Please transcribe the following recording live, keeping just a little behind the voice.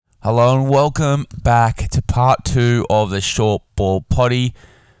Hello and welcome back to part 2 of the Short Ball Potty.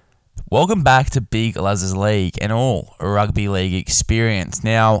 Welcome back to Big Laz's League and all rugby league experience.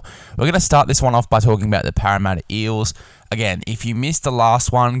 Now, we're going to start this one off by talking about the Parramatta Eels. Again, if you missed the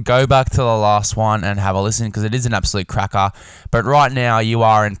last one, go back to the last one and have a listen because it is an absolute cracker. But right now, you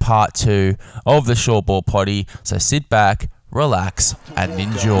are in part 2 of the Short Ball Potty, so sit back, relax, and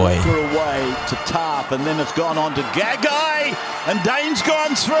enjoy. Away to Tarp, and then it's gone on to Gagai, and Dane's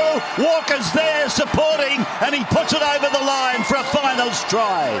gone through. Walker's there supporting, and he puts it over the line for a final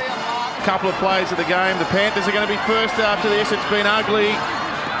stride. Couple of plays of the game. The Panthers are going to be first after this. It's been ugly.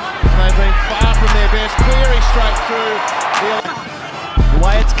 They've been far from their best. Cleary straight through. The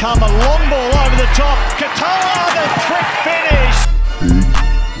way it's come, a long ball over the top. Qatar, the trick finish. Big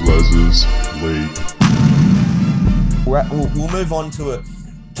Laz's League. We'll move on to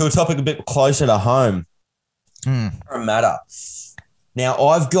a topic a bit closer to home. Parramatta. Now,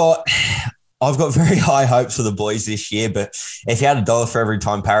 I've got very high hopes for the boys this year, but if you had $1 for every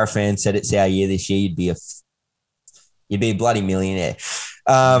time Para fans said it's our year this year, you'd be a bloody millionaire.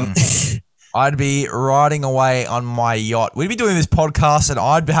 I'd be riding away on my yacht. We'd be doing this podcast and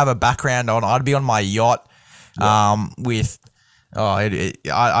I'd have a background on. I'd be on my yacht I'd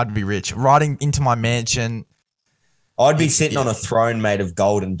be rich. Riding into my mansion. I'd be sitting on a throne made of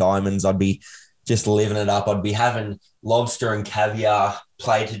gold and diamonds. I'd be just living it up. I'd be having lobster and caviar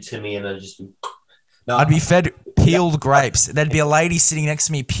plated to me, and I'd be fed peeled grapes. There'd be a lady sitting next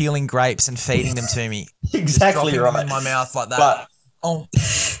to me peeling grapes and feeding them to me. Exactly Dropping right. them in my mouth like that.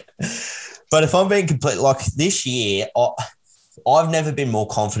 But if I'm being complete, like this year, I've never been more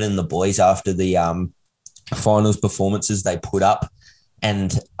confident in the boys after the finals performances they put up.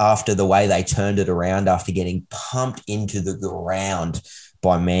 And after the way they turned it around, after getting pumped into the ground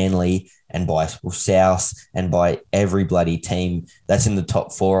by Manly and by South and by every bloody team that's in the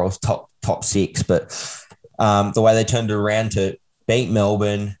top 4 or top 6, but the way they turned it around to beat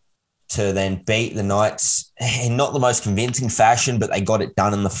Melbourne, to then beat the Knights in not the most convincing fashion, but they got it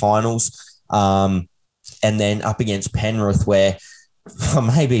done in the finals. And then up against Penrith, where I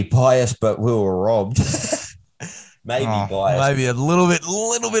may be biased, but we were robbed. Maybe biased. Maybe a little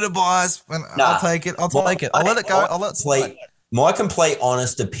bit of bias. I'll take it. I'll take it. I'll let it go. My complete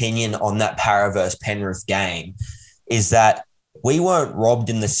honest opinion on that Para versus Penrith game is that we weren't robbed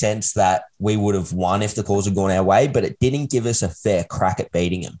in the sense that we would have won if the calls had gone our way, but it didn't give us a fair crack at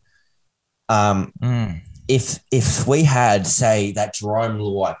beating them. If we had, say, that Jerome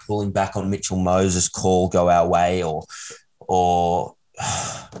Luai pulling back on Mitchell Moses call go our way, or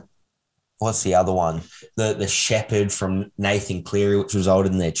what's the other one? The Shepherd from Nathan Cleary, which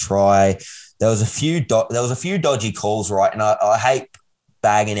resulted in their try. There was a few dodgy calls, right? And I hate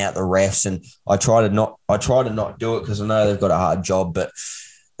bagging out the refs, and I try to not do it because I know they've got a hard job. But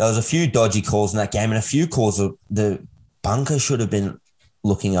there was a few dodgy calls in that game, and a few calls the bunker should have been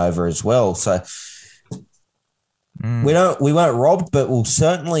looking over as well. So we weren't robbed, but we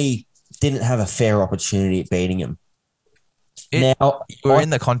certainly didn't have a fair opportunity at beating them. We're in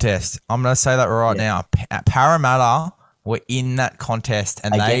the contest. I'm going to say that right now. Parramatta were in that contest,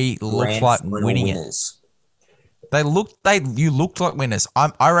 and they looked like winning it. You looked like winners.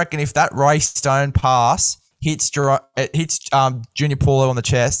 I reckon if that Ray Stone pass hits Junior Paulo on the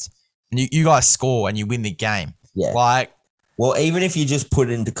chest, and you guys score and you win the game. Yeah. Well, even if you just put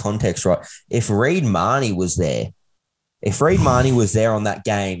it into context, right? If Reid Marnie was there on that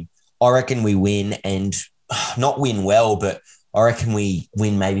game, I reckon we win, and not win well, but I reckon we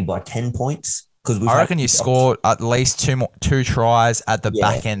win maybe by 10 points. I reckon you scored at least two tries at the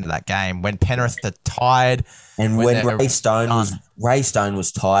back end of that game when Penrith are tired. And when Ray Stone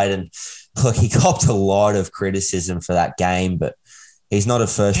was tired, and look, he copped a lot of criticism for that game, but he's not a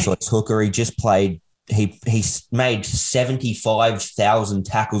first choice hooker. He just played. He made 75,000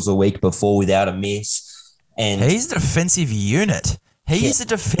 tackles a week before without a miss. And he's a defensive unit. He's a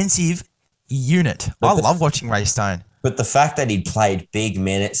defensive unit. I love watching Ray Stone. But the fact that he played big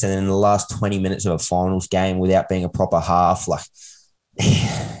minutes and in the last 20 minutes of a finals game without being a proper half,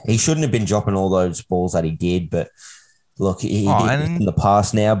 he shouldn't have been dropping all those balls that he did. But look, he did in the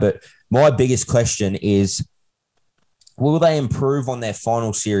past now. But my biggest question is, will they improve on their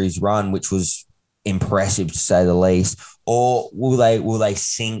final series run, which was impressive to say the least, or will they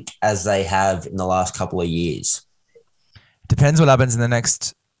sink as they have in the last couple of years? Depends what happens in the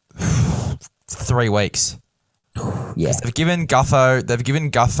next 3 weeks. Yeah, they've given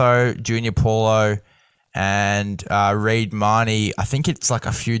Gutho, Junior Paulo, and Reid Marnie, I think it's like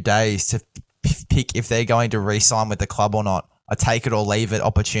a few days to pick if they're going to re-sign with the club or not. A take it or leave it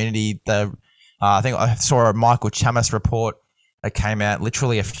opportunity. I think I saw a Michael Chammas report that came out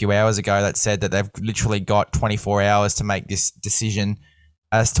literally a few hours ago that said that they've literally got 24 hours to make this decision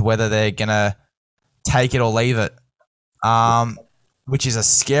as to whether they're going to take it or leave it, which is a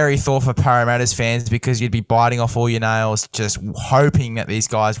scary thought for Parramatta's fans because you'd be biting off all your nails just hoping that these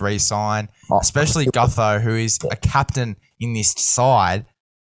guys re-sign, especially Gutho, who is a captain in this side.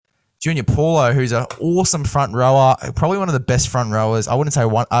 Junior Paulo, who's an awesome front rower, probably one of the best front rowers. I wouldn't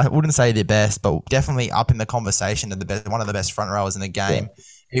say the best, but definitely up in the conversation of the best, one of the best front rowers in the game,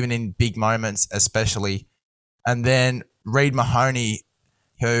 even in big moments, especially. And then Reid Mahoney,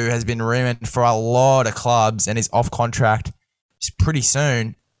 who has been rumoured for a lot of clubs and is off contract pretty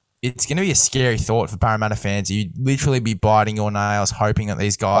soon. It's going to be a scary thought for Parramatta fans. You'd literally be biting your nails hoping that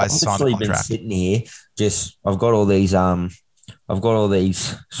these guys sign a contract. Been sitting here, I've got all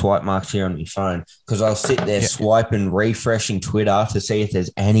these swipe marks here on my phone because I'll sit there swiping, refreshing Twitter to see if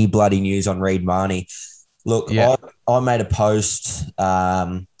there's any bloody news on Reid Mahoney. Look, I made a post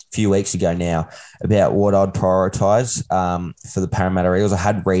a few weeks ago now about what I'd prioritise for the Parramatta Eagles. I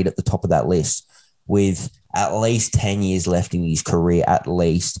had Reid at the top of that list with at least 10 years left in his career, at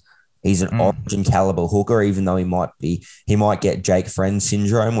least. He's an Origin caliber hooker, even though he might get Jake Friend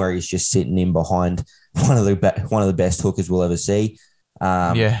syndrome where he's just sitting in behind one of the best hookers we'll ever see.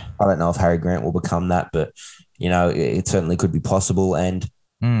 I don't know if Harry Grant will become that, but it certainly could be possible. And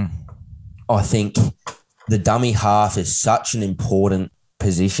I think the dummy half is such an important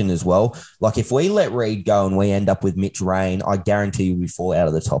position as well. Like if we let Reid go and we end up with Mitch Rain, I guarantee you we fall out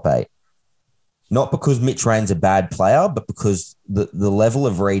of the top 8. Not because Mitch Rain's a bad player, but because the level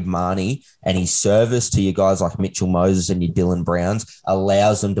of Reid Mahoney and his service to you guys like Mitchell Moses and your Dylan Browns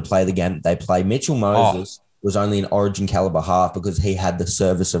allows them to play the game that they play. Mitchell Moses was only an Origin caliber half because he had the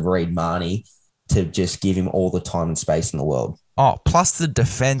service of Reid Mahoney to just give him all the time and space in the world. Plus the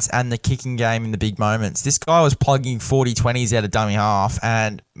defense and the kicking game in the big moments. This guy was plugging 40-20s out of dummy half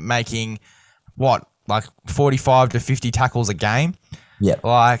and making, 45 to 50 tackles a game?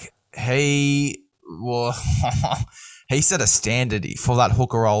 Yeah. He set a standard for that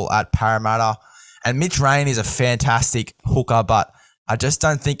hooker role at Parramatta. And Mitch Rain is a fantastic hooker, but I just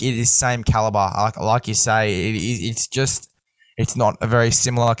don't think it is same caliber. Like you say, it's not a very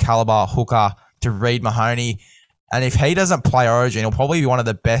similar caliber hooker to Reid Mahoney. And if he doesn't play Origin, he'll probably be one of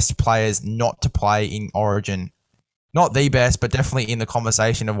the best players not to play in Origin. Not the best, but definitely in the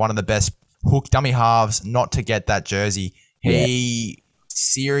conversation of one of the best hook dummy halves not to get that jersey. He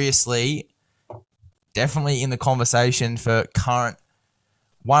seriously, definitely in the conversation for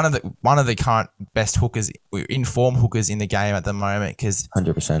one of the current best hookers, in-form hookers in the game at the moment, because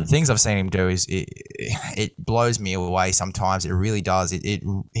 100%. Things I've seen him do is it blows me away sometimes. It really does.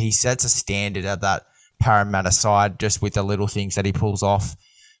 He sets a standard at that Parramatta side just with the little things that he pulls off.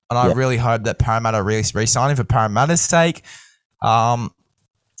 And I really hope that Parramatta really re-sign him for Parramatta's sake.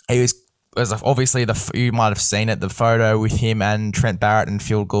 He was obviously you might have seen it, the photo with him and Trent Barrett and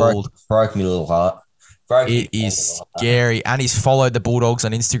Phil Gould. Broke me a little heart. It is scary. And he's followed the Bulldogs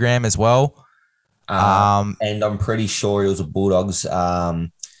on Instagram as well. And I'm pretty sure he was a Bulldogs.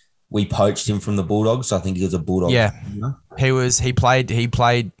 We poached him from the Bulldogs, so I think he was a Bulldog. Yeah, he played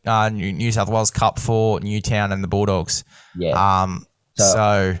New South Wales Cup for Newtown and the Bulldogs. Yeah.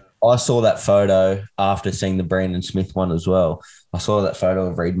 So I saw that photo after seeing the Brandon Smith one as well. I saw that photo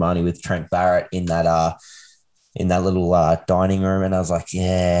of Reid Mahoney with Trent Barrett in that little dining room, and I was like,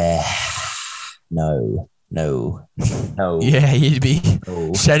 no. Yeah, you'd be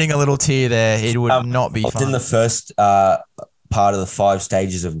shedding a little tear there. It would not be fun. In the first part of the 5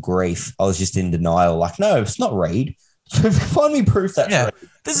 stages of grief, I was just in denial. Like, no, it's not Reid. Find me proof that's Reid.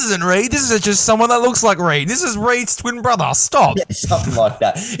 This isn't Reid. This is just someone that looks like Reid. This is Reid's twin brother. Stop. Yeah, something like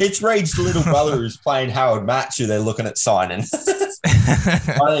that. It's Reid's little brother who's playing Harold Match who they're looking at signing.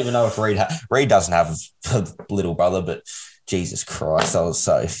 I don't even know if Reid doesn't have a little brother, but Jesus Christ, I was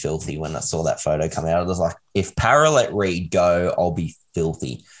so filthy when I saw that photo come out. I was like, if Para let Reid go, I'll be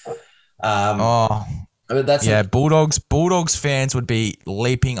filthy. Bulldogs fans would be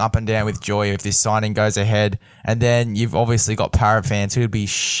leaping up and down with joy if this signing goes ahead. And then you've obviously got Para fans who would be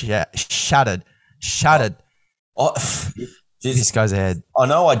shattered. This goes ahead. I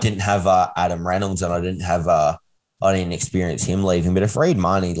know I didn't have Adam Reynolds and I didn't experience him leaving, but if Reid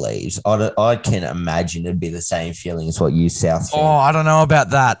Mahoney leaves, I can imagine it'd be the same feeling as what you South fans. I don't know about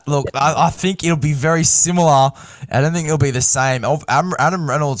that. Look, I think it'll be very similar. I don't think it'll be the same. Adam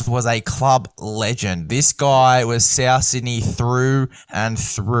Reynolds was a club legend. This guy was South Sydney through and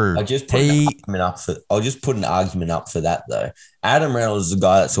through. I'll just put an argument up for that though. Adam Reynolds is a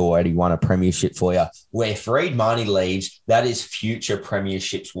guy that's already won a premiership for you. Where Fareed Marnie leaves, that is future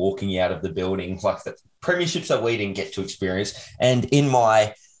premierships walking out of the building, like the premierships that we didn't get to experience. And in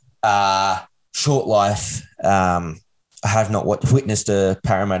my short life, I have not witnessed a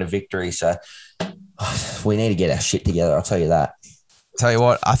Parramatta victory. So we need to get our shit together. I'll tell you that. Tell you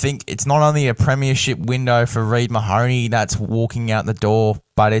what, I think it's not only a premiership window for Reid Mahoney that's walking out the door,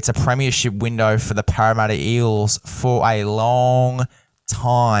 but it's a premiership window for the Parramatta Eels for a long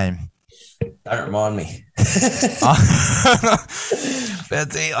time. Don't remind me.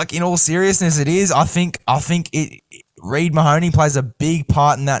 But like, in all seriousness, it is. I think Reid Mahoney plays a big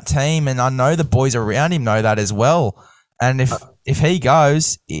part in that team, and I know the boys around him know that as well. And if he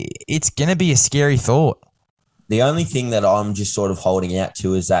goes, it's gonna be a scary thought. The only thing that I'm just sort of holding out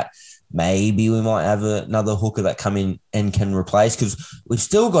to is that maybe we might have another hooker that come in and can replace, because we've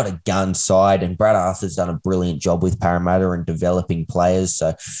still got a gun side, and Brad Arthur's done a brilliant job with Parramatta and developing players.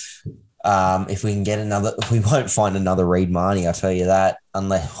 So if we can get we won't find another Reid Marnie, I'll tell you that,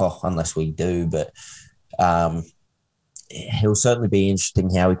 unless we do. But it'll certainly be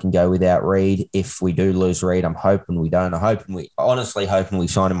interesting how we can go without Reid. If we do lose Reid, I'm hoping we don't. Honestly hoping we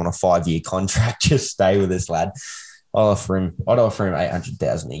sign him on a 5-year contract. Just stay with this lad. I'd offer him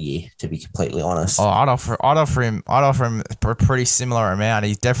 $800,000 a year, to be completely honest. Oh, I'd offer him a pretty similar amount.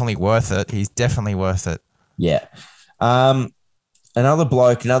 He's definitely worth it. Yeah. Another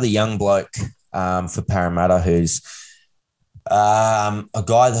young bloke for Parramatta who's a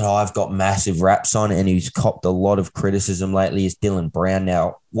guy that I've got massive raps on, and who's copped a lot of criticism lately, is Dylan Brown.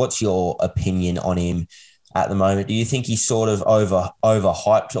 Now, what's your opinion on him at the moment? Do you think he's sort of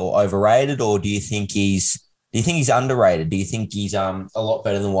overhyped or overrated, or do you think he's underrated? Do you think he's a lot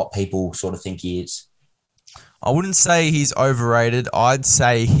better than what people sort of think he is? I wouldn't say he's overrated. I'd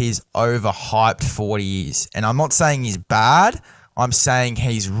say he's overhyped for what he is. And I'm not saying he's bad. I'm saying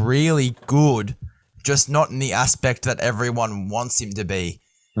he's really good, just not in the aspect that everyone wants him to be.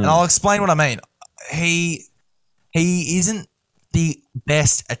 And I'll explain what I mean. He isn't the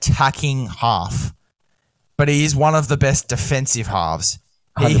best attacking half, but he is one of the best defensive halves.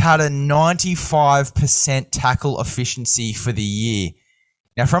 He had a 95% tackle efficiency for the year.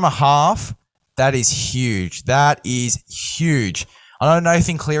 Now, from a half, that is huge. That is huge. I know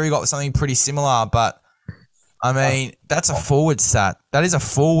Nathan Cleary got something pretty similar, but I mean, that's a forward stat. That is a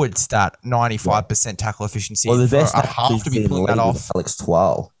forward stat, 95% tackle efficiency. Well, the best a half to be pulling that off. Alex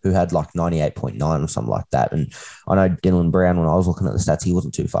Twal, who had like 98.9 or something like that. And I know Dylan Brown, when I was looking at the stats, he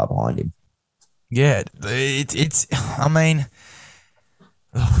wasn't too far behind him. Yeah, I mean,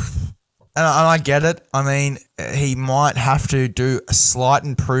 and I get it. I mean, he might have to do slight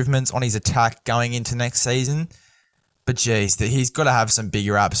improvements on his attack going into next season. But geez, he's got to have some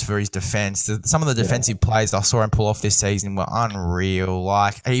bigger ups for his defense. Some of the defensive plays I saw him pull off this season were unreal.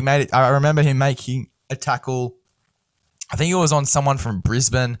 Like, he made it. I remember him making a tackle. I think it was on someone from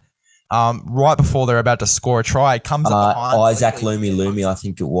Brisbane, right before they're about to score a try. It comes up behind Isaac Lumi, I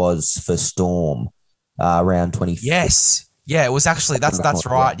think it was for Storm, round 24. Yes. Yeah, it was actually, that's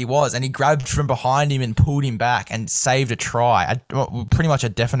right, he was. And he grabbed from behind him and pulled him back and saved a try, pretty much a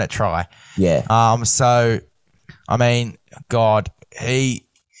definite try. Yeah. So, I mean, God,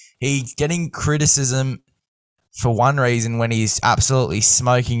 he's getting criticism for one reason when he's absolutely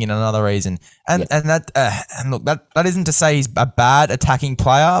smoking in another reason. And look, that isn't to say he's a bad attacking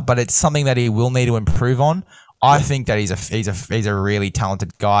player, but it's something that he will need to improve on. I think that he's a really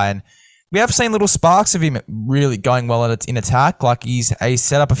talented guy, and we have seen little sparks of him really going well in attack. Like, he's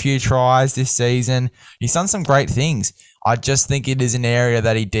set up a few tries this season. He's done some great things. I just think it is an area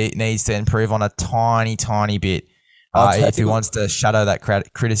that he needs to improve on a tiny, tiny bit if he wants to shadow that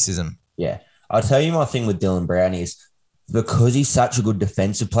criticism. Yeah. I'll tell you, my thing with Dylan Brown is, because he's such a good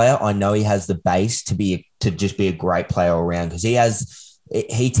defensive player, I know he has the base to just be a great player all around, because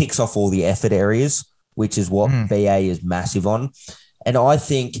he ticks off all the effort areas, which is what BA is massive on. And I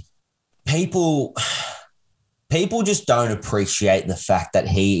think people just don't appreciate the fact that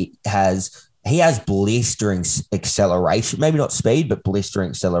he has blistering acceleration, maybe not speed, but blistering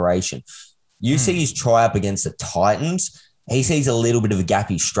acceleration. You see his try up against the Titans, he sees a little bit of a gap,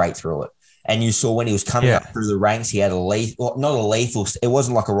 he's straight through it. And you saw when he was coming up through the ranks, he had it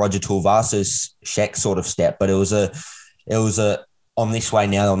wasn't like a Roger Tuivasa Sheck sort of step, but it was a on this way,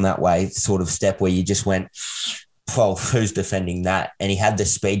 now on that way sort of step where you just went, well, who's defending that? And he had the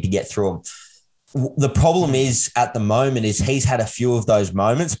speed to get through him. The problem is, at the moment, is he's had a few of those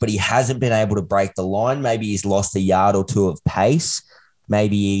moments, but he hasn't been able to break the line. Maybe he's lost a yard or two of pace.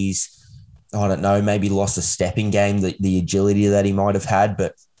 Maybe maybe lost a stepping game, the agility that he might have had.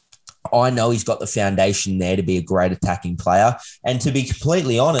 But I know he's got the foundation there to be a great attacking player. And to be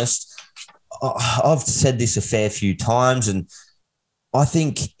completely honest, I've said this a fair few times, and I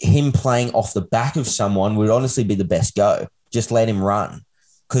think him playing off the back of someone would honestly be the best go. Just let him run,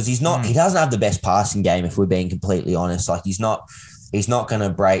 because he doesn't have the best passing game. If we're being completely honest, like he's not going to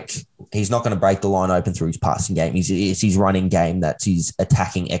break the line open through his passing game. It's his running game that's his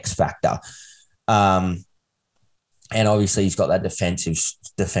attacking X factor. And obviously he's got that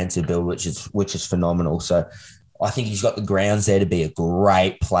defensive build, which is phenomenal. So I think he's got the grounds there to be a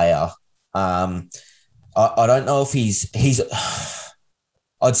great player. I don't know if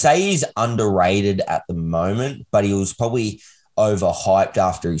I'd say he's underrated at the moment, but he was probably overhyped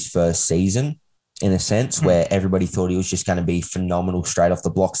after his first season in a sense, where everybody thought he was just going to be phenomenal straight off the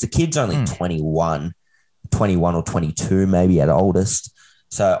blocks. The kid's only 21 or 22 maybe at oldest.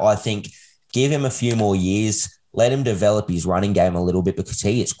 So I think give him a few more years. Let him develop his running game a little bit, because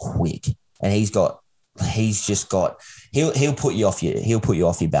he is quick and he'll put you off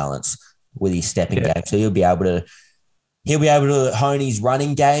your balance with his stepping game. So he'll be able to hone his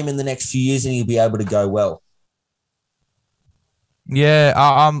running game in the next few years, and he'll be able to go well.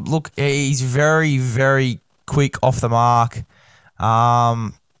 Yeah. Look, he's very, very quick off the mark.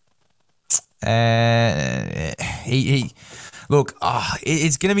 And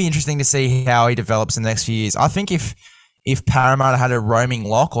it's going to be interesting to see how he develops in the next few years. I think if Parramatta had a roaming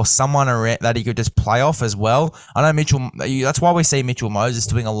lock or someone that he could just play off as well. I know Mitchell. That's why we see Mitchell Moses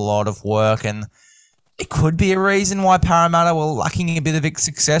doing a lot of work, and it could be a reason why Parramatta were lacking a bit of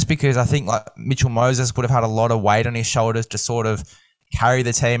success, because I think like Mitchell Moses would have had a lot of weight on his shoulders to sort of carry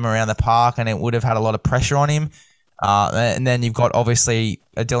the team around the park, and it would have had a lot of pressure on him. And then you've got obviously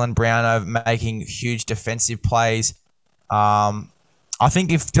a Dylan Brown making huge defensive plays. I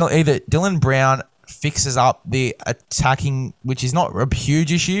think if either Dylan Brown fixes up the attacking, which is not a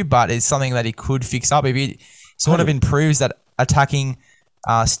huge issue, but it's something that he could fix up. If he sort of improves that attacking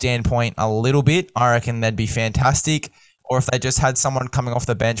standpoint a little bit, I reckon that'd be fantastic. Or if they just had someone coming off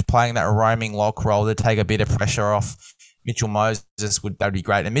the bench playing that roaming lock role to take a bit of pressure off Mitchell Moses, that'd be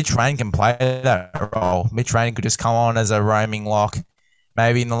great. And Mitch Rain can play that role. Mitch Rain could just come on as a roaming lock,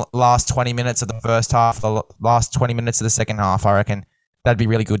 maybe in the last 20 minutes of the first half, the last 20 minutes of the second half. I reckon that'd be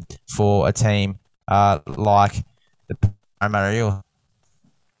really good for a team like the Parramatta Eels.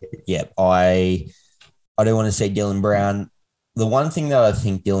 Yeah, I do want to say Dylan Brown. The one thing that I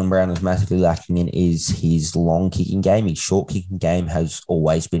think Dylan Brown is massively lacking in is his long kicking game. His short kicking game has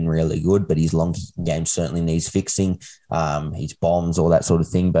always been really good, but his long kicking game certainly needs fixing. His bombs, all that sort of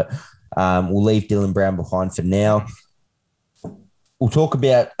thing. But we'll leave Dylan Brown behind for now. We'll talk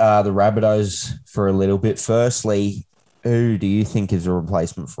about the Rabbitohs for a little bit. Firstly, who do you think is a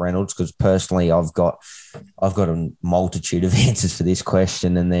replacement for Reynolds? Because personally, I've got a multitude of answers for this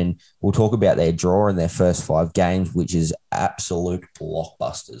question, and then we'll talk about their draw in their first 5 games, which is absolute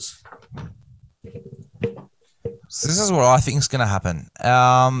blockbusters. So this is what I think is going to happen.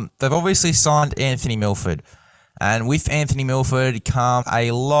 They've obviously signed Anthony Milford, and with Anthony Milford come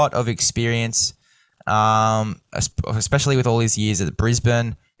a lot of experience, especially with all his years at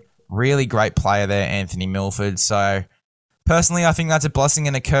Brisbane. Really great player there, Anthony Milford. So personally, I think that's a blessing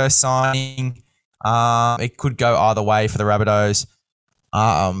and a curse signing. It could go either way for the Rabbitohs.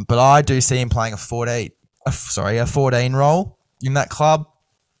 But I do see him playing a 14 role in that club.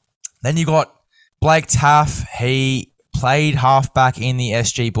 Then you got Blake Taaffe. He played halfback in the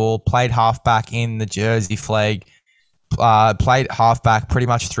SG Ball, played halfback in the Jersey Flag, played halfback pretty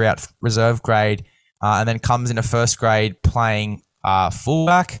much throughout reserve grade, and then comes into first grade playing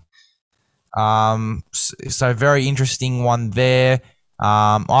fullback. So very interesting one there.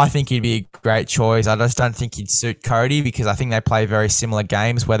 I think he'd be a great choice. I just don't think he'd suit Cody, because I think they play very similar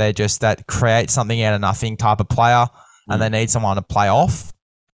games where they're just that create something out of nothing type of player, and they need someone to play off.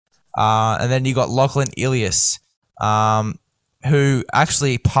 And then you got Lachlan Ilias, who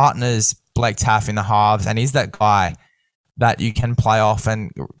actually partners Blake Taaffe in the halves, and he's that guy that you can play off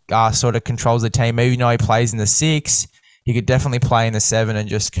and sort of controls the team. Even though he plays in the 6, he could definitely play in the 7 and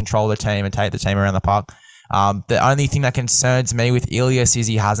just control the team and take the team around the park. The only thing that concerns me with Ilias is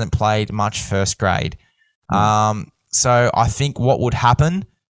he hasn't played much first grade. So I think what would happen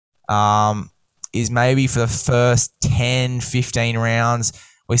is maybe for the first 10, 15 rounds,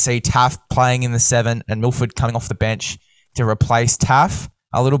 we see Taaffe playing in the 7 and Milford coming off the bench to replace Taaffe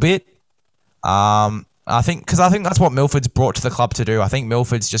a little bit. I think that's what Milford's brought to the club to do. I think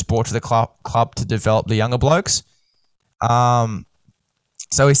Milford's just brought to the club to develop the younger blokes.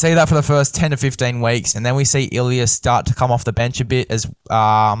 So we see that for the first 10 to 15 weeks, and then we see Ilias start to come off the bench a bit as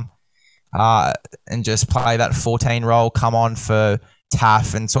and just play that 14 role, come on for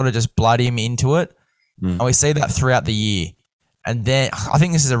Taff and sort of just blood him into it. And we see that throughout the year. And then I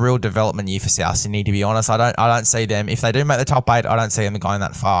think this is a real development year for South Sydney, to be honest. I don't see them, if they do make the top 8, I don't see them going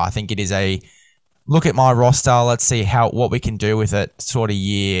that far. I think it is a look at my roster, let's see what we can do with it sort of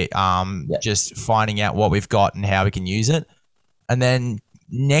year. Just finding out what we've got and how we can use it. And then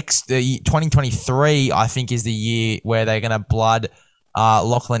the 2023, I think, is the year where they're going to blood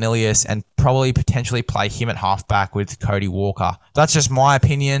Lachlan Ilias and probably potentially play him at halfback with Cody Walker. That's just my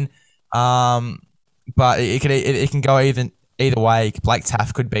opinion. But it can go either way. Blake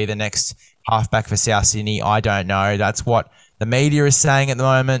Taff could be the next halfback for South Sydney. I don't know. That's what the media is saying at the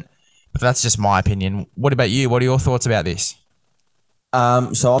moment. But that's just my opinion. What about you? What are your thoughts about this?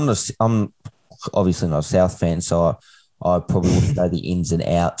 So I'm obviously not a South fan, so I probably wouldn't know the ins and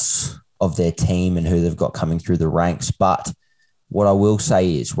outs of their team and who they've got coming through the ranks. But what I will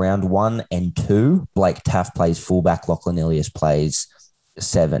say is round 1 and 2, Blake Taff plays fullback, Lachlan Ilias plays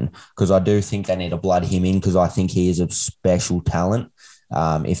 7, because I do think they need to blood him in, because I think he is a special talent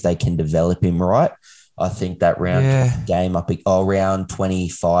if they can develop him right. I think that round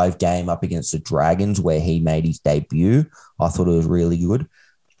 25 game up against the Dragons where he made his debut, I thought it was really good.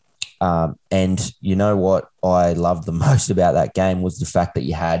 And you know what I loved the most about that game was the fact that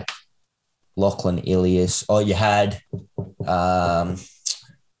you had Lachlan Ilias, you had I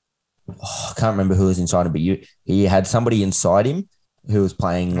can't remember who was inside him, but he had somebody inside him who was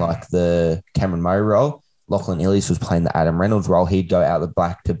playing like the Cameron Murray role. Lachlan Ilias was playing the Adam Reynolds role. He'd go out the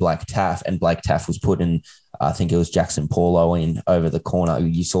back to Blake Taff, and Blake Taff was putting, I think it was Jackson Paulo in over the corner.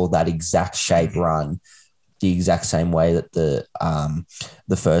 You saw that exact shape run the exact same way that the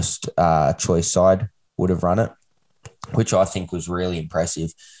first choice side would have run it, which I think was really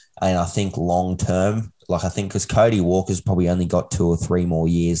impressive. And I think long term, because Cody Walker's probably only got 2 or 3 more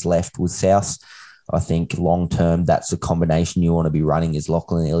years left with South. I think long term, that's the combination you want to be running is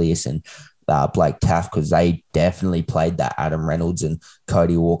Lachlan Ilias and Blake Taff, because they definitely played that Adam Reynolds and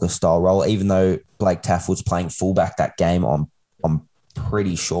Cody Walker style role. Even though Blake Taff was playing fullback that game, I'm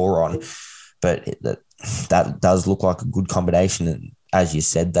pretty sure on, but that does look like a good combination. And as you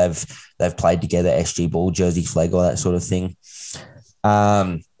said, they've played together, SG Ball, Jersey Flag, all that sort of thing.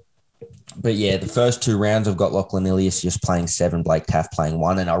 But yeah, the first 2 rounds I've got Lachlan Ilias just playing 7, Blake Taff playing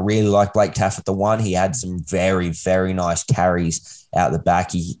 1. And I really like Blake Taff at the 1. He had some very, very nice carries out the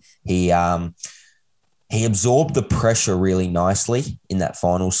back. He absorbed the pressure really nicely in that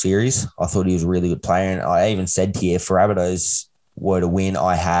final series. I thought he was a really good player. And I even said to you, if Rabbitohs were to win,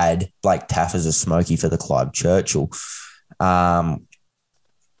 I had Blake Taff as a smoky for the Clive Churchill.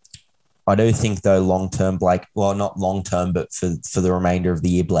 I do think, though, long-term, not long-term, but for the remainder of the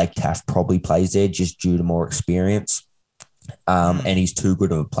year, Blake Taff probably plays there just due to more experience. And he's too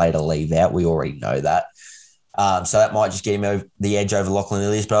good of a player to leave out. We already know that. So that might just get him the edge over Lachlan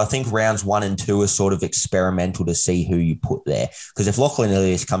Ilias. But I think rounds 1 and 2 are sort of experimental to see who you put there. Because if Lachlan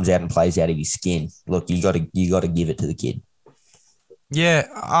Ilias comes out and plays out of his skin, look, you got to give it to the kid. Yeah,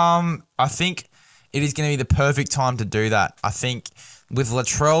 I think it is going to be the perfect time to do that. I think with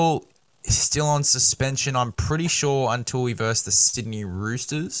Latrell still on suspension, I'm pretty sure, until we verse the Sydney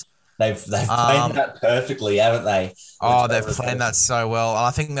Roosters. They've played that perfectly, haven't they? They've played that so well.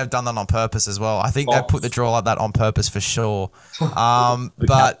 I think they've done that on purpose as well. I think they put the draw like that on purpose for sure.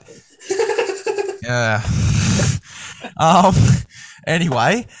 But yeah.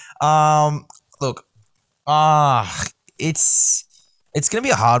 Anyway, look, it's going to be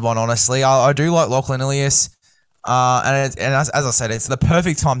a hard one, honestly. I do like Lachlan Ilias. And as I said, it's the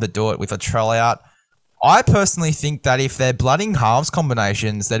perfect time to do it with Latrell out. I personally think that if they're blooding halves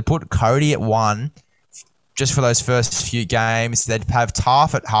combinations, they'd put Cody at 1 just for those first few games. They'd have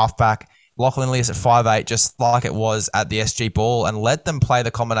Taff at halfback, Lachlan Ilias at 5'8", just like it was at the SG Ball, and let them play the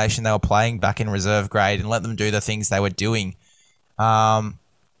combination they were playing back in reserve grade and let them do the things they were doing. Or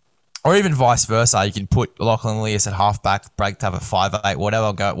even vice versa. You can put Lachlan Ilias at halfback, Blake Taff at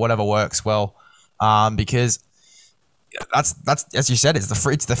 5'8", whatever works well. Because that's as you said, it's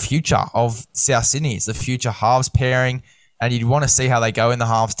the future of South Sydney. It's the future halves pairing, and you'd want to see how they go in the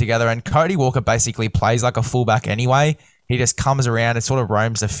halves together. And Cody Walker basically plays like a fullback anyway. He just comes around and sort of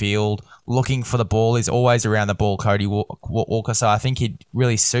roams the field looking for the ball. He's always around the ball, Cody Walker. So I think he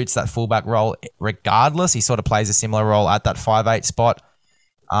really suits that fullback role regardless. He sort of plays a similar role at that 5'8" spot.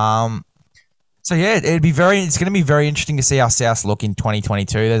 So yeah, it's going to be very interesting to see how South look in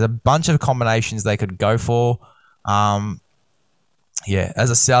 2022. There's a bunch of combinations they could go for. Yeah, as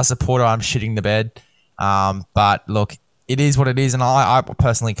a South supporter, I'm shitting the bed. But look, it is what it is, and I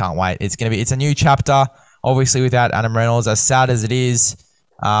personally can't wait. It's a new chapter, obviously without Adam Reynolds. As sad as it is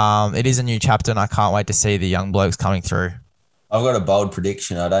a new chapter, and I can't wait to see the young blokes coming through. I've got a bold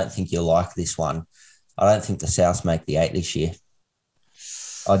prediction. I don't think you'll like this one. I don't think the Souths make the 8 this year.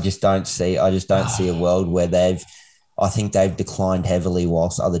 I just don't see a world where I think they've declined heavily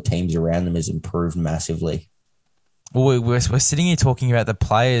whilst other teams around them has improved massively. Well, we're sitting here talking about the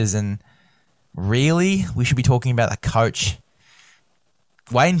players, and really, we should be talking about the coach.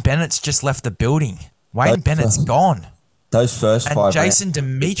 Wayne Bennett's just left the building. Wayne Bennett's gone. Those first and five. Jason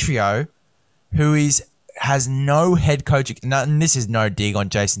Demetrio, who has no head coach. No, and this is no dig on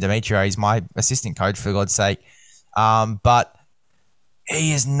Jason Demetrio. He's my assistant coach, for God's sake. But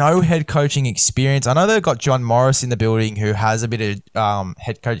he has no head coaching experience. I know they've got John Morris in the building who has a bit of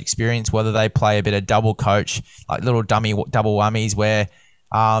head coach experience, whether they play a bit of double coach, like little dummy double whammies where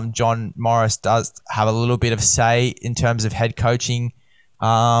John Morris does have a little bit of say in terms of head coaching.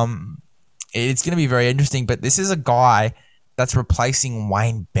 It's going to be very interesting, but this is a guy that's replacing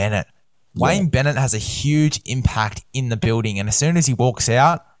Wayne Bennett. Yeah. Wayne Bennett has a huge impact in the building, and as soon as he walks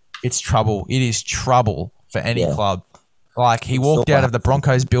out, it's trouble. It is trouble for any club. Like, he walked out of the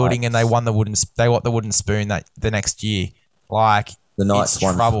Broncos building and they won the wooden spoon the next year. Like, the Knights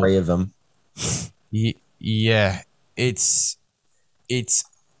won trouble. 3 of them. Yeah, it's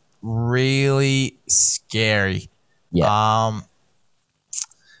really scary. Yeah.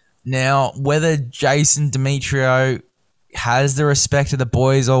 Now, whether Jason Demetrio has the respect of the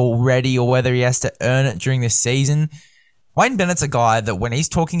boys already or whether he has to earn it during the season, Wayne Bennett's a guy that when he's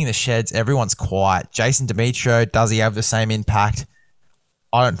talking in the sheds, everyone's quiet. Jason Demetrio, does he have the same impact?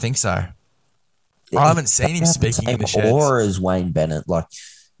 I don't think so. I haven't seen him speaking in the sheds. Or as Wayne Bennett. Like,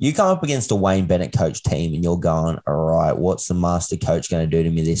 you come up against a Wayne Bennett coach team and you're going, all right, what's the master coach going to do to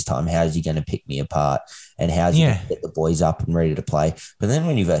me this time? How's he going to pick me apart? And how's he going to get the boys up and ready to play? But then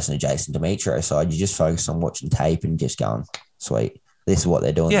when you're versing a Jason Demetrio side, you just focus on watching tape and just going, sweet, this is what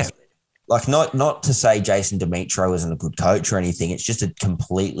they're doing. Yeah. Like, not to say Jason Demetrio isn't a good coach or anything. It's just a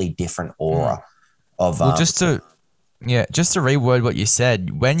completely different aura of. Well, just to reword what you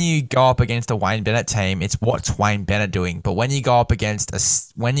said, when you go up against a Wayne Bennett team, it's what's Wayne Bennett doing. But when you go up against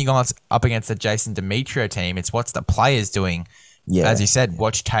a Jason Demetrio team, it's what's the players doing. Yeah. As you said,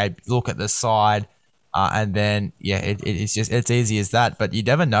 watch tape, look at the side, and then it's easy as that. But you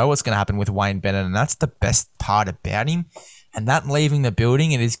never know what's going to happen with Wayne Bennett, and that's the best part about him. And that leaving the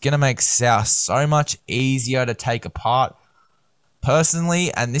building, it is going to make South so much easier to take apart.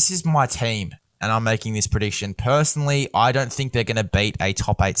 Personally, and this is my team, and I'm making this prediction. Personally, I don't think they're going to beat a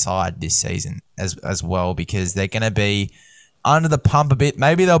top 8 side this season as well, because they're going to be under the pump a bit.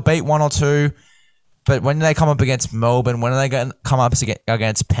 Maybe they'll beat 1 or 2, but when they come up against Melbourne, when they come up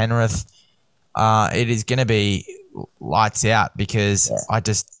against Penrith, it is going to be lights out, because I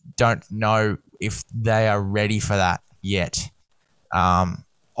just don't know if they are ready for that yet.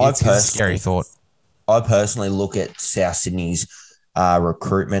 It's a scary thought. I personally look at South Sydney's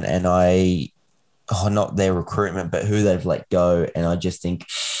recruitment, and not their recruitment, but who they've let go, and I just think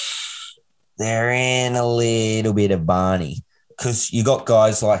they're in a little bit of Barney, because you got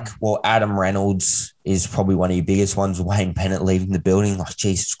guys like, Adam Reynolds is probably one of your biggest ones. Wayne Bennett leaving the building, like,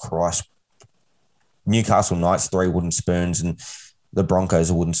 Jesus Christ. Newcastle Knights 3 wooden spoons, and the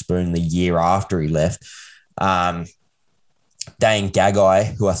Broncos a wooden spoon the year after he left. Dane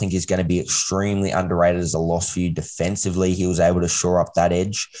Gagai, who I think is going to be extremely underrated as a loss for you defensively. He was able to shore up that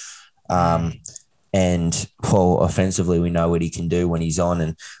edge. And offensively, we know what he can do when he's on.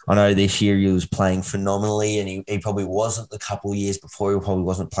 And I know this year he was playing phenomenally, and he probably wasn't the couple of years before. He probably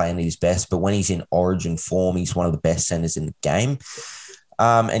wasn't playing at his best. But when he's in origin form, he's one of the best centers in the game.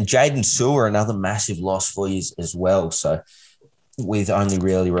 And Jaden Sewer, another massive loss for you as well. So, with only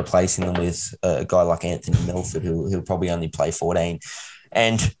really replacing them with a guy like Anthony Milford, who'll probably only play 14.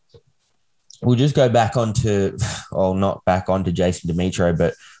 And we'll just go back not back onto Jason Demetrio,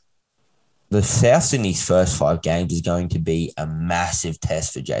 but the South Sydney's first 5 games is going to be a massive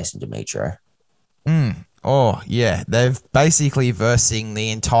test for Jason Demetrio. Oh, yeah. They've basically versing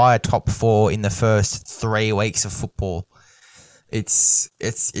the entire top 4 in the first 3 weeks of football. It's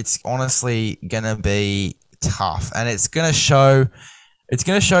honestly going to be tough, and it's going to show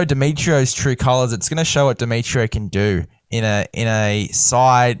Demetrio's true colors. It's going to show what Demetrio can do in a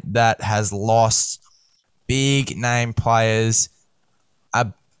side that has lost big name players,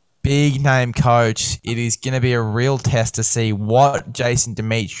 a big name coach. It is going to be a real test to see what Jason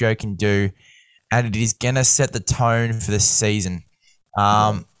Demetrio can do, and it is going to set the tone for the season.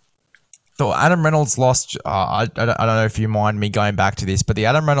 So Adam Reynolds lost. I don't know if you mind me going back to this, but the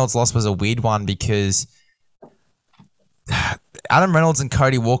Adam Reynolds loss was a weird one because Adam Reynolds and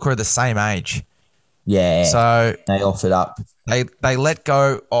Cody Walker are the same age. Yeah. So they offered up. They let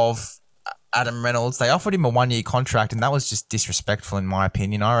go of Adam Reynolds. They offered him a 1-year contract, and that was just disrespectful in my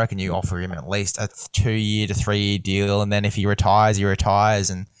opinion. I reckon you offer him at least a 2-year to 3-year deal, and then if he retires, he retires.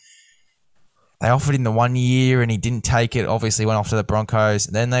 And they offered him the 1 year, and he didn't take it. Obviously, went off to the Broncos.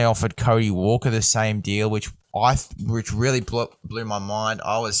 Then they offered Cody Walker the same deal, which really blew my mind.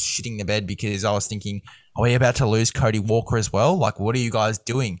 I was shitting the bed because I was thinking, are we about to lose Cody Walker as well? Like, what are you guys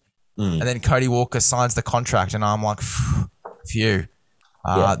doing? And then Cody Walker signs the contract, and I'm like, phew.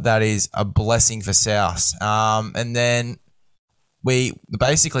 That is a blessing for South. And then the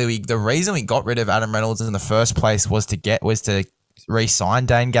reason we got rid of Adam Reynolds in the first place was to re-sign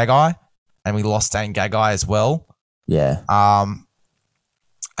Dane Gagai, and we lost Dane Gagai as well. Yeah.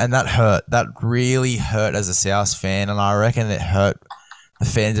 And that hurt. That really hurt as a South fan, and I reckon it hurt the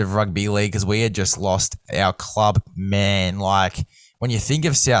fans of rugby league because we had just lost our club man. Like, when you think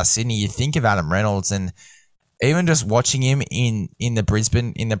of South Sydney, you think of Adam Reynolds, and even just watching him in the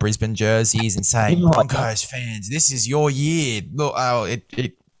Brisbane jerseys and saying, Broncos fans, this is your year. Look,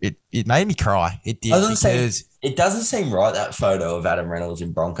 it made me cry. It did, because it doesn't seem right, that photo of Adam Reynolds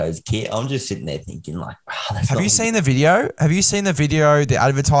in Broncos kit. I'm just sitting there thinking, like, wow, have you seen the video? Have you seen the video, the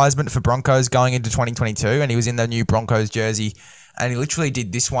advertisement for Broncos going into 2022? And he was in the new Broncos jersey, and he literally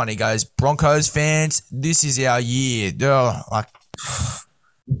did this one. He goes, Broncos fans, this is our year.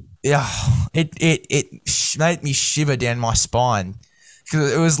 It made me shiver down my spine,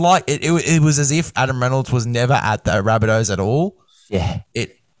 because it was like it was as if Adam Reynolds was never at the Rabbitohs at all. Yeah,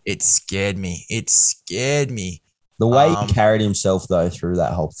 it scared me. It scared me. The way he carried himself though through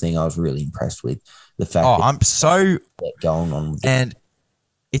that whole thing, I was really impressed with the fact. I'm so going on, and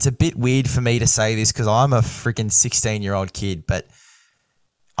it's a bit weird for me to say this because I'm a freaking 16-year-old kid, but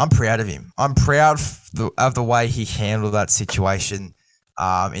I'm proud of him. I'm proud of the way he handled that situation.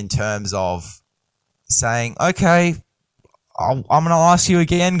 In terms of saying, okay, I'm going to ask you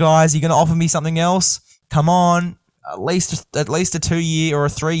again, guys. You're going to offer me something else? Come on, at least a 2-year or a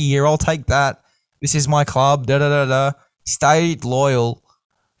 3-year. I'll take that. This is my club. Stayed loyal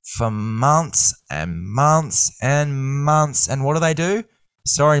for months and months and months. And what do?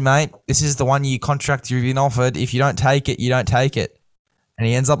 Sorry, mate. This is the 1-year contract you've been offered. If you don't take it, you don't take it. And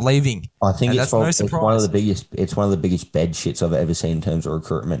he ends up leaving. I think it's one of the biggest. It's one of the biggest bed shits I've ever seen in terms of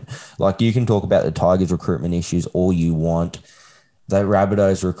recruitment. Like, you can talk about the Tigers recruitment issues all you want. The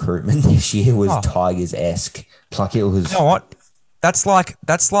Rabbitohs recruitment this year was Tigers-esque. Like, it was. You know what? That's like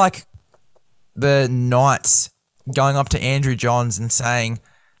the Knights going up to Andrew Johns and saying,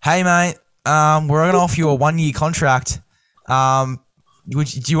 "Hey, mate, we're going to offer you a 1-year contract. Do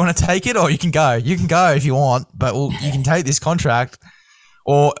you want to take it, or you can go? You can go if you want, but you can take this contract."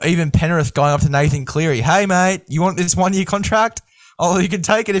 Or even Penrith going up to Nathan Cleary. Hey, mate, you want this 1-year contract? Oh, you can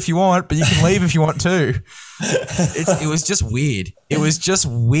take it if you want, but you can leave if you want to. It was just weird. It was just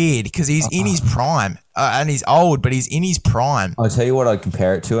weird because he's in his prime and he's old, but he's in his prime. I'll tell you what I'd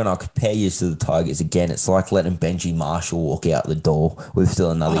compare it to, and I'll compare you to the Tigers again. It's like letting Benji Marshall walk out the door with still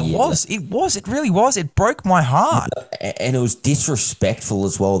another year. It really was. It broke my heart. And it was disrespectful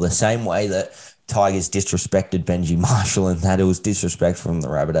as well, the same way that Tigers disrespected Benji Marshall, and that it was disrespectful from the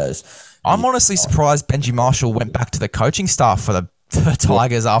Rabbitohs. I'm honestly surprised Benji Marshall went back to the coaching staff for the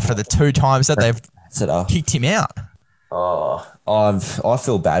Tigers after the 2 times that they've kicked him out. Oh, I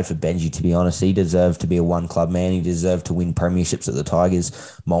feel bad for Benji, to be honest. He deserved to be a one-club man. He deserved to win premierships at the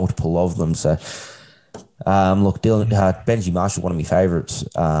Tigers, multiple of them. So, look, Benji Marshall, one of my favourites.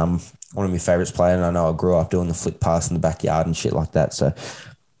 One of my favourites players, and I know I grew up doing the flick pass in the backyard and shit like that. So,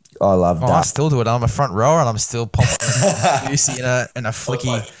 I love that. I still do it. I'm a front rower, and I'm still popping Lucy in a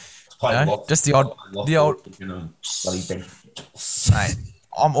flicky. Just the old. Mate,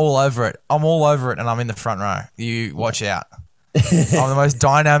 I'm all over it. And I'm in the front row. You watch out. I'm the most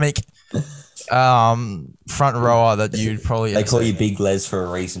dynamic front rower that you'd probably. They call you Big Les for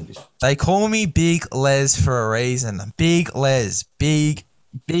a reason. They call me Big Les for a reason. Big Les, big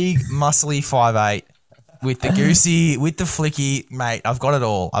muscly 5'8". With the goosey, with the flicky, mate, I've got it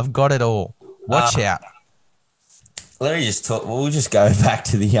all. Watch out. Let me just talk. We'll just go back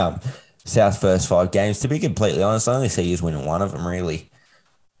to the South first 5 games. To be completely honest, I only see you winning one of them, really.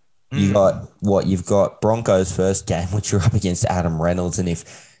 You got You've got Broncos first game, which you're up against Adam Reynolds, and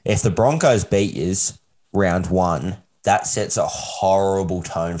if the Broncos beat yous round 1, that sets a horrible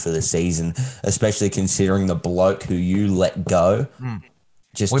tone for the season, especially considering the bloke who you let go.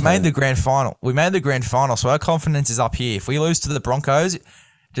 We made the grand final. So our confidence is up here. If we lose to the Broncos, it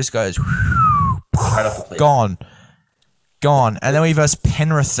just goes gone. And then we verse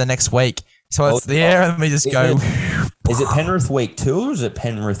Penrith the next week. So it's there, and we just go. Is it Penrith week 2 or is it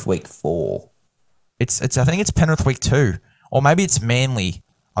Penrith week 4? I think it's Penrith week 2, or maybe it's Manly.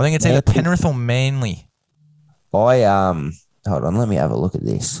 I think it's either Penrith or Manly. Hold on, let me have a look at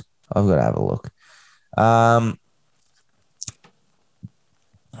this. I've got to have a look.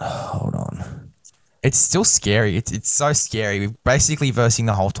 Hold on. It's still scary. It's so scary. We're basically versing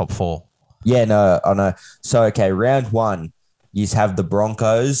the whole top 4. Yeah, no, I know. So, okay, round 1, you have the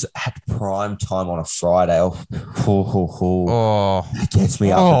Broncos at prime time on a Friday. That gets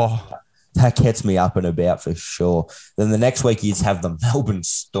me up. That gets me up and about for sure. Then the next week, you have the Melbourne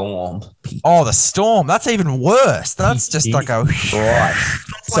Storm. Oh, the Storm. That's even worse. That's just like a... Right.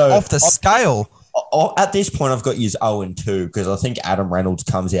 So off the scale. At this point, I've got you as 0-2 because I think Adam Reynolds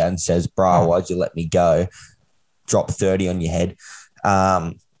comes out and says, bro, why'd you let me go? Drop 30 on your head.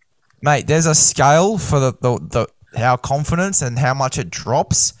 Mate, there's a scale for the our confidence and how much it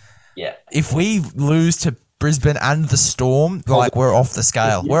drops. Yeah. If we lose to Brisbane and the Storm, like we're off the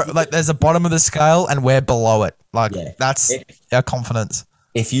scale. We're like there's a bottom of the scale and we're below it. Like that's our confidence.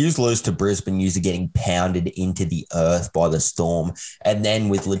 If you lose to Brisbane, you're getting pounded into the earth by the Storm. And then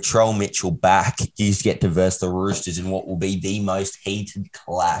with Latrell Mitchell back, you get to verse the Roosters in what will be the most heated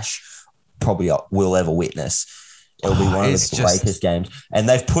clash probably we'll ever witness. It'll be one of the greatest games. And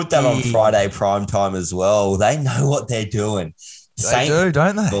they've put that on Friday prime time as well. They know what they're doing. They do,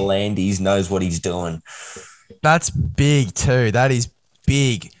 don't they? Volandis knows what he's doing. That's big too. That is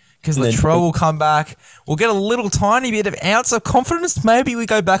big. Because Latrell will come back. We'll get a little tiny bit of ounce of confidence. Maybe we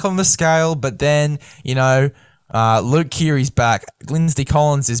go back on the scale, but then, Luke Keary's back. Lindsay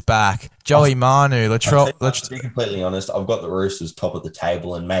Collins is back. Joey Manu. Latrell. To be completely honest, I've got the Roosters top of the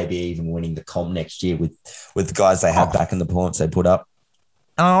table and maybe even winning the comp next year with the guys they have back and the points they put up.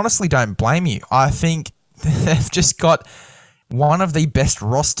 And I honestly don't blame you. I think they've just got one of the best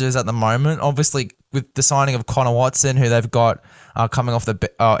rosters at the moment. Obviously, with the signing of Connor Watson, who they've got coming off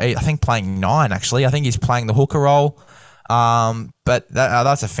I think playing 9, actually. I think he's playing the hooker role. But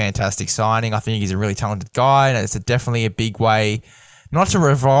that's a fantastic signing. I think he's a really talented guy, and it's definitely a big way, not to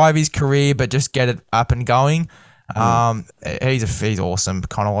revive his career, but just get it up and going. He's awesome.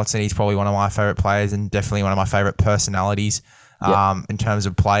 Connor Watson, he's probably one of my favourite players and definitely one of my favourite personalities in terms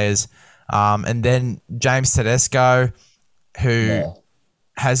of players. And then James Tedesco, who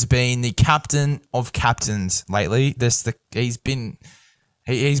has been the captain of captains lately.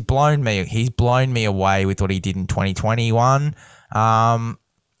 He's blown me. He's blown me away with what he did in 2021. And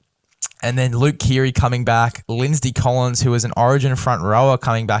then Luke Keary coming back. Lindsay Collins, who was an Origin front rower,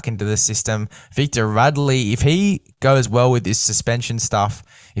 coming back into the system. Victor Radley, if he goes well with this suspension stuff,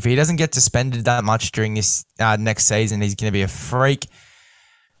 if he doesn't get suspended that much during this next season, he's going to be a freak.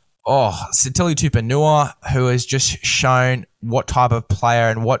 Sitili Tupanua, who has just shown what type of player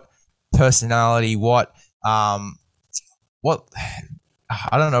and what personality, what I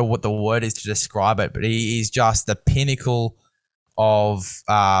don't know what the word is to describe it, but he is just the pinnacle of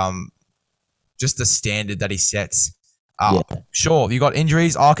just the standard that he sets. Sure, you got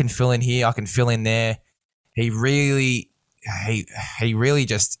injuries. I can fill in here. I can fill in there. He really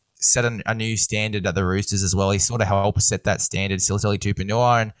just set a new standard at the Roosters as well. He sort of helped set that standard, Sitili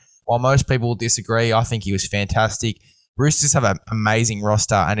Tupanua, and while most people will disagree, I think he was fantastic. Roosters have an amazing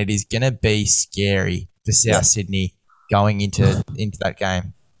roster, and it is going to be scary for South Sydney going into that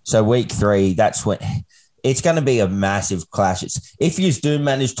game. So week 3, that's when it's going to be a massive clash. If you do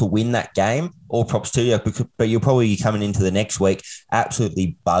manage to win that game, all props to you, but you'll probably be coming into the next week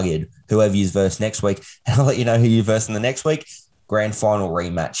absolutely buggered, whoever you verse next week. And I'll let you know who you verse in the next week. Grand final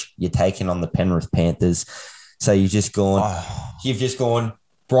rematch. You're taking on the Penrith Panthers. So you've just gone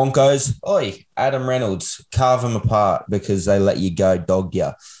Broncos, Adam Reynolds, carve them apart because they let you go, dogged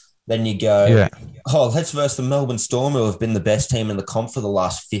you. Then you go, let's verse the Melbourne Storm, who have been the best team in the comp for the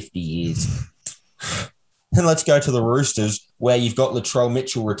last 50 years. Then let's go to the Roosters, where you've got Latrell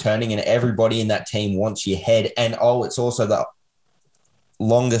Mitchell returning and everybody in that team wants your head. And, it's also the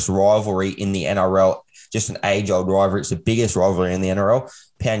longest rivalry in the NRL, just an age-old rivalry. It's the biggest rivalry in the NRL.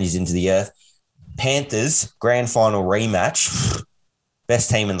 Pound you into the earth. Panthers, grand final rematch. Best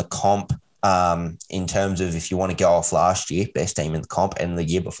team in the comp in terms of if you want to go off last year, best team in the comp, and the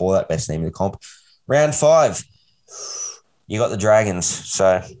year before that, best team in the comp. Round 5, you got the Dragons.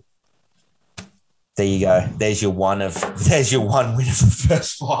 So there you go. There's your one winner for the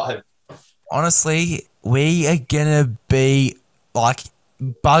first 5. Honestly, we are going to be like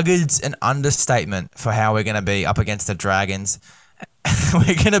buggered's an understatement for how we're going to be up against the Dragons.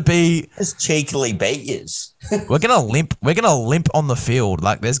 We're going to be just cheekily beat yous. We're going to limp. We're going to limp on the field.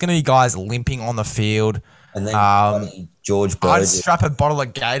 Like there's going to be guys limping on the field. And then George Bird. I'd strap a bottle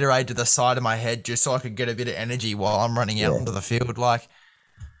of Gatorade to the side of my head just so I could get a bit of energy while I'm running out onto the field. Like,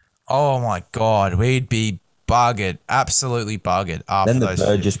 oh my God, we'd be buggered. Absolutely buggered after Then the those.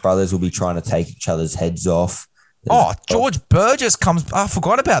 Burgess brothers will be trying to take each other's heads off. Oh, George Burgess comes. I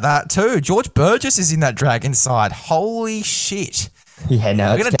forgot about that too. George Burgess is in that dragon side. Holy shit. Yeah,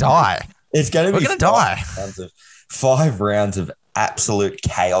 no, We're going to die. It's going to be. We're gonna die. 5 rounds of absolute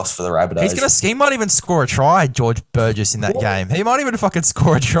chaos for the Rabbitohs. He might even score a try, George Burgess, in that game. He might even fucking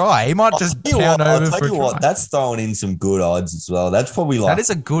score a try. He might just pound over for a try. That's throwing in some good odds as well. That's probably like That is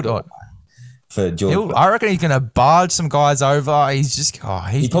a good odd. for George. I reckon he's going to barge some guys over. He's just,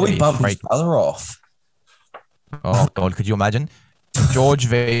 He probably bumped his brother off. Oh, God, could you imagine? George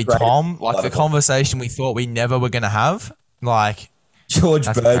v. Tom, like the conversation we thought we never were going to have. Like, George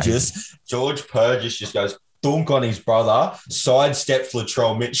Burgess just goes dunk on his brother, sidesteps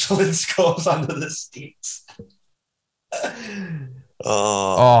Latrell Mitchell and scores under the sticks.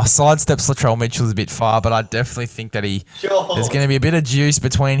 sidesteps Latrell Mitchell is a bit far, but I definitely think that there's going to be a bit of juice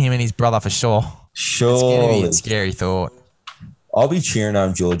between him and his brother for sure. Sure. It's going to be a scary thought. I'll be cheering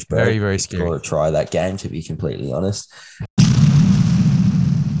on George Burgess. Very, very scary. To try that game, to be completely honest.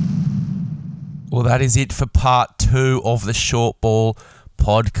 Well, that is it for part 2 of the Short Ball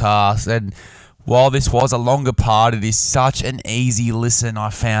podcast. And while this was a longer part, it is such an easy listen. I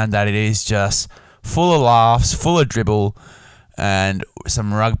found that it is just full of laughs, full of dribble, and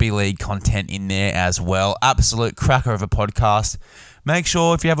some rugby league content in there as well. Absolute cracker of a podcast. Make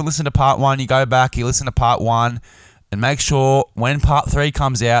sure if you haven't listened to part 1, you go back, you listen to part 1, and make sure when part 3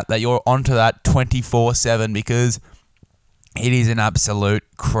 comes out that you're onto that 24/7 because it is an absolute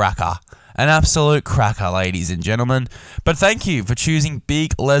cracker. An absolute cracker, ladies and gentlemen. But thank you for choosing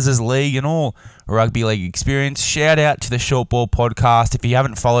Big Les's League and all rugby league experience. Shout out to the Short Ball podcast. If you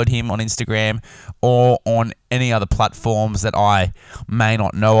haven't followed him on Instagram or on any other platforms that I may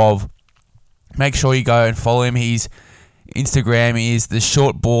not know of, make sure you go and follow him. His Instagram is the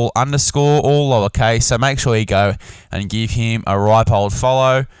shortball_, all lowercase. So make sure you go and give him a ripe old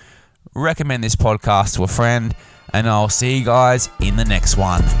follow. Recommend this podcast to a friend. And I'll see you guys in the next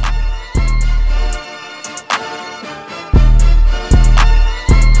one.